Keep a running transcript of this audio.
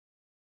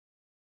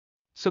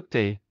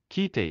Suktae,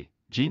 Kitae,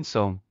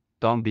 Jin-sung,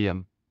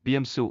 Dongbyum,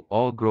 Byum-soo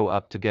all grow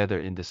up together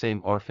in the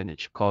same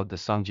orphanage called the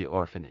Sungji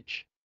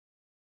Orphanage.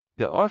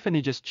 The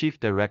orphanage's chief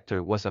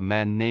director was a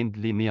man named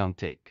Lee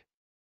Myung-taek.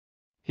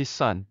 His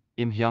son,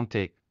 Im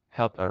Hyung-taek,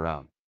 helped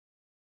around.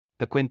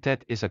 The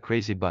quintet is a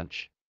crazy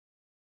bunch.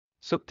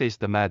 Suktae's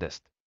the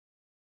maddest.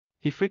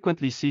 He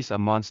frequently sees a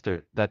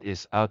monster that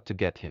is out to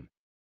get him.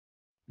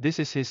 This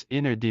is his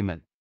inner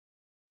demon.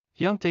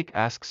 Hyung-taek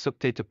asks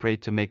Suktae to pray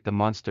to make the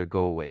monster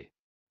go away.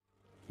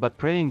 But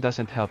praying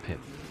doesn't help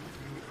him.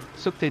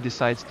 Suktae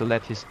decides to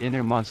let his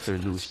inner monster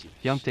loose.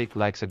 Hyung-taek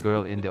likes a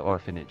girl in the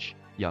orphanage,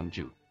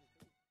 Young-ju.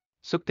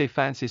 Suktae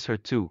fancies her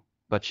too,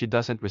 but she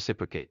doesn't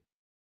reciprocate.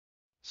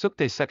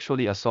 Suktae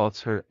sexually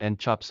assaults her and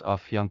chops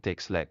off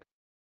Hyung-taek's leg.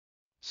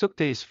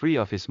 Suktae is free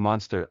of his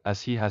monster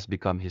as he has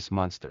become his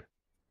monster.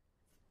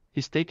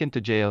 He's taken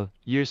to jail,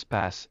 years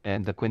pass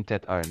and the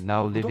quintet are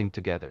now living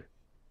together.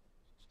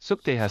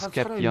 Suktae has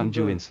kept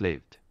Young-ju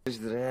enslaved.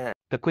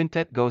 The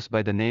quintet goes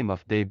by the name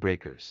of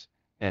Daybreakers,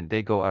 and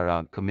they go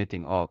around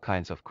committing all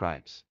kinds of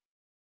crimes.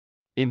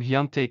 Im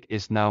Hyung-taek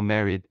is now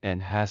married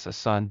and has a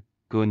son,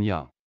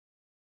 Gun-young.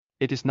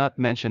 It is not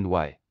mentioned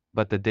why,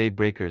 but the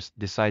Daybreakers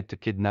decide to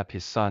kidnap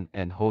his son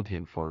and hold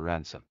him for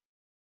ransom.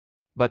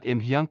 But Im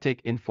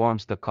Hyung-taek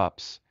informs the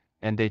cops,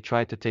 and they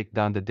try to take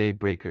down the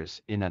Daybreakers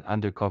in an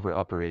undercover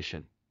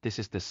operation. This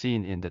is the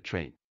scene in the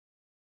train.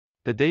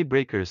 The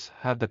Daybreakers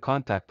have the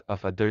contact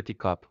of a dirty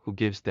cop who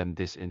gives them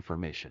this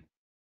information.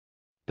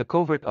 The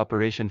covert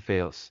operation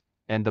fails,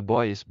 and the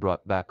boy is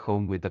brought back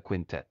home with the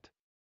quintet.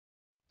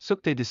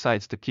 Suktae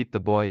decides to keep the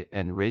boy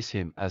and raise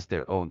him as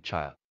their own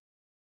child.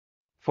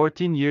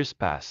 14 years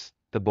pass,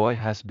 the boy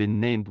has been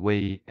named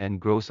Hwayi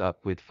and grows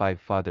up with 5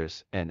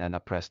 fathers and an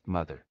oppressed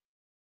mother.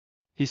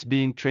 He's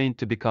being trained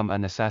to become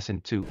an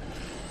assassin too.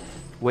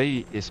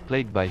 Hwayi is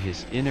plagued by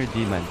his inner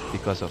demon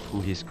because of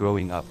who he's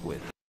growing up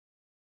with.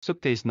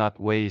 Suktae is not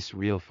Hwayi's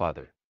real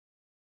father.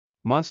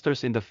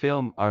 Monsters in the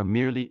film are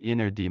merely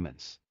inner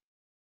demons.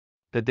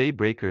 The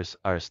Daybreakers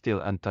are still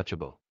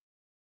untouchable.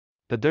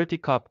 The dirty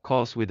cop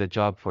calls with a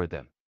job for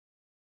them.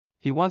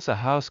 He wants a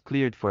house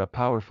cleared for a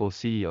powerful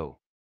CEO.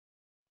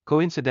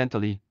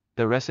 Coincidentally,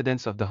 the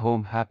residents of the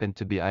home happen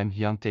to be Im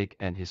Hyung-taek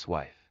and his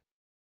wife.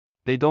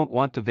 They don't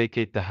want to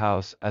vacate the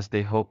house as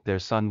they hope their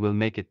son will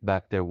make it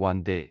back there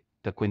one day.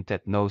 The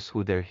quintet knows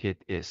who their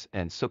hit is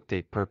and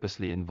Suktae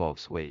purposely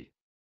involves Hwayi.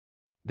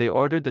 They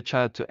ordered the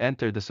child to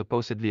enter the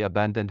supposedly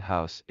abandoned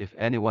house if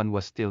anyone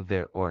was still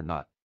there or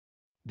not.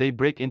 They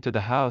break into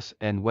the house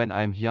and when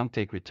Im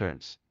Hyung-taek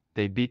returns,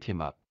 they beat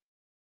him up.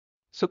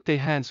 Suktae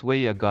hands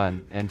Hwayi a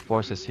gun and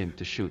forces him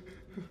to shoot.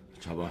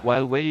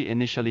 While Hwayi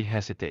initially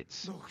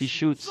hesitates, he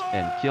shoots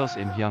and kills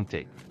Im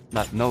Hyung-taek,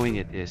 not knowing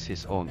it is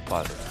his own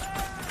father.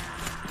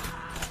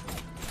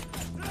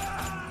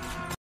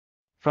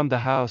 From the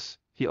house,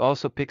 he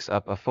also picks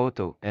up a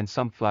photo and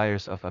some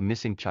flyers of a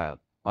missing child.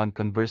 On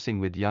conversing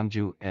with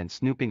Young-ju and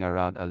snooping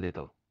around a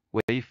little,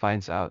 Hwayi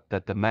finds out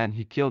that the man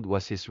he killed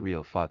was his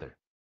real father.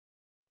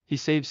 He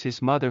saves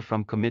his mother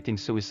from committing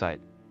suicide,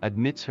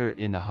 admits her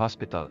in a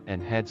hospital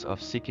and heads off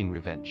seeking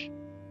revenge.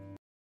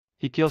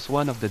 He kills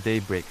one of the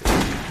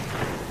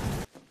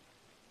Daybreakers.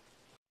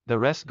 The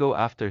rest go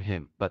after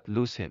him but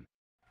lose him.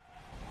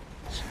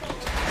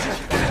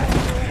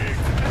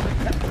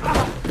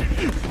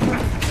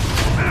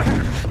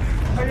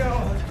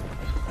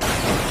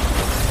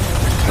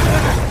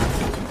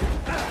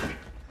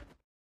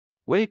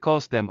 Hwayi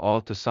calls them all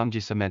to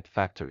Sungji Cement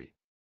Factory.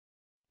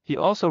 He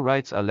also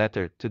writes a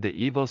letter to the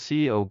evil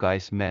CEO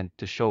guys meant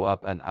to show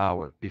up an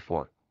hour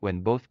before.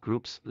 When both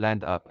groups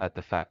land up at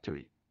the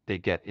factory, they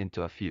get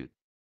into a feud.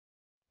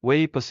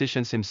 Hwayi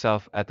positions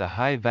himself at a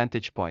high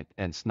vantage point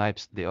and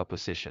snipes the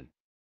opposition.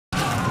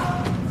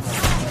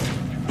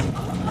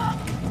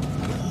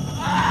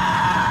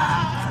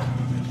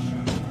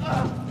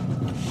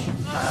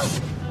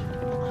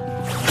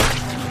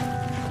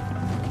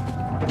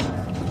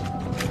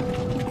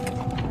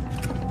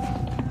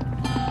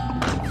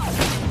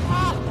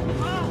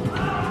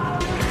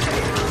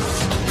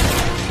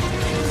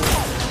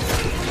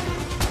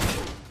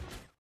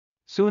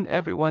 Soon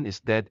everyone is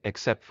dead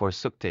except for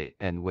Suktae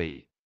and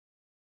Hwayi.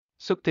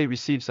 Suktae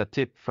receives a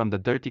tip from the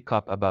dirty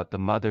cop about the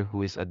mother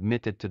who is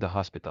admitted to the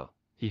hospital.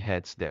 He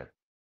heads there.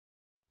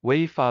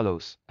 Hwayi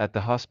follows. At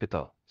the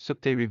hospital,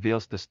 Suktae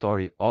reveals the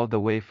story all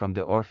the way from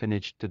the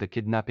orphanage to the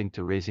kidnapping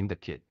to raising the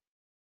kid.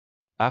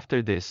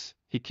 After this,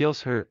 he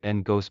kills her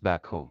and goes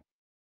back home.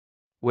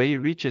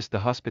 Hwayi reaches the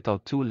hospital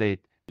too late.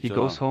 He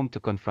goes home to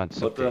confront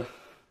Suktae.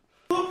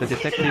 The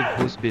detective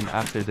who's been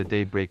after the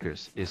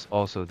Daybreakers is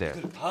also there.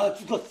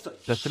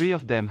 The 3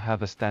 of them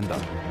have a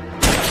standoff.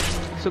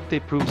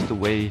 Suktae proves to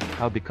Hwayi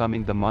how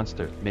becoming the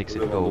monster makes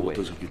it go away.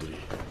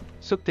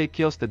 Suktae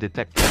kills the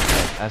detective,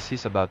 and as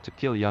he's about to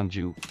kill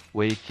Young-ju,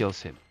 Hwayi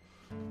kills him.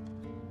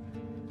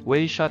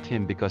 Hwayi shot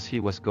him because he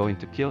was going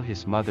to kill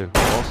his mother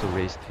who also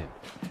raised him.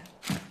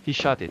 He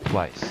shot it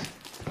twice.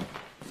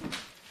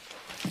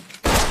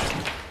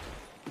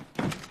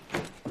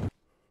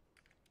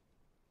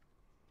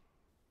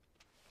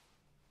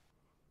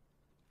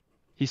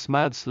 He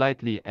smiled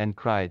slightly and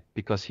cried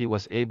because he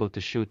was able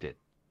to shoot it.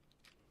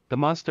 The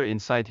monster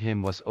inside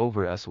him was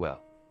over as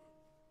well.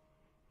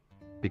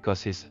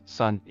 Because his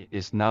son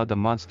is now the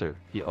monster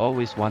he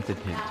always wanted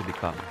him to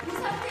become.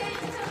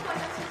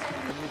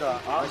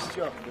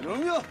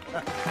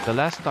 The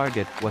last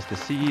target was the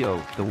CEO,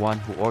 the one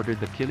who ordered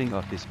the killing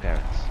of his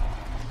parents.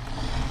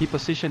 He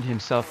positioned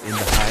himself in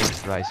the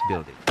high-rise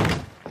building,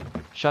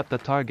 shot the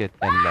target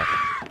and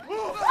left.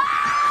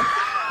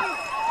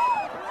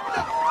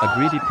 A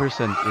greedy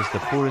person is the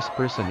poorest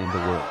person in the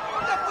world.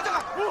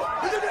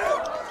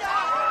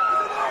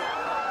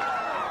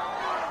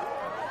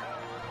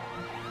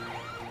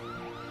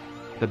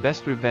 The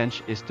best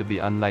revenge is to be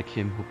unlike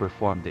him who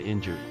performed the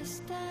injury.